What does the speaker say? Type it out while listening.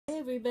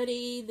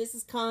everybody, this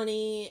is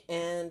Connie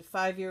and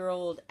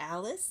 5-year-old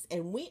Alice,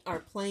 and we are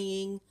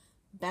playing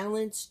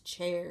Balance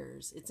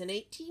Chairs. It's an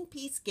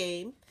 18-piece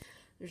game.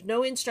 There's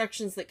no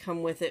instructions that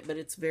come with it, but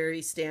it's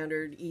very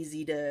standard,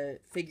 easy to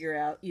figure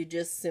out. You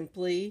just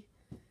simply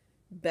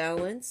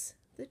balance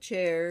the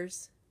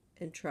chairs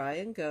and try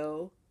and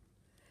go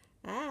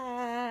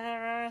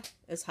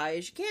as high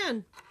as you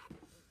can.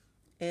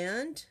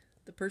 And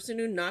the person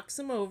who knocks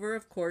them over,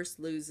 of course,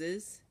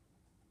 loses.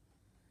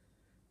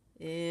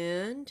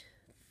 And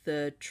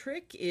the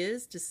trick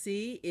is to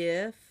see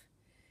if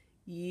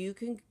you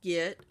can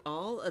get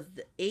all of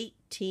the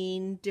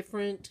 18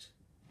 different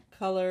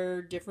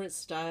color, different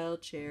style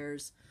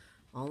chairs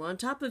all on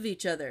top of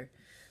each other.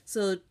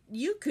 So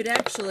you could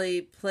actually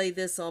play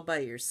this all by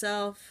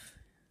yourself.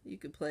 You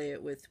could play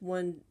it with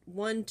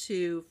one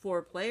to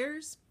four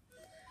players.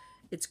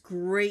 It's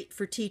great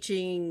for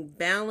teaching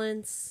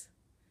balance,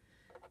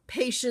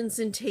 patience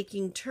in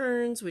taking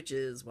turns, which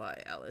is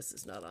why Alice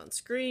is not on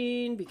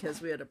screen, because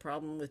we had a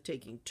problem with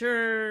taking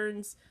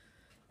turns.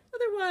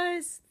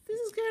 Otherwise, this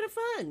is kind of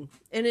fun.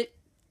 And it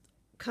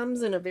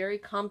comes in a very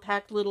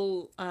compact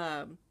little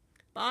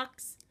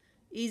box,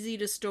 easy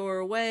to store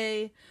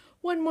away.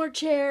 One more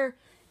chair,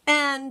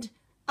 and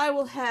I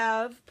will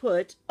have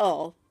put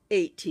all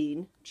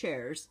 18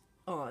 chairs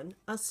on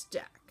a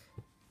stack.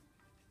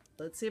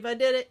 Let's see if I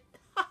did it.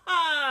 Ha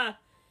ha!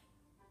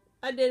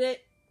 I did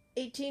it.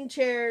 18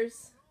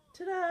 chairs.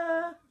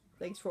 Ta-da!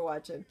 Thanks for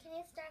watching. Can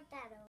you start that over?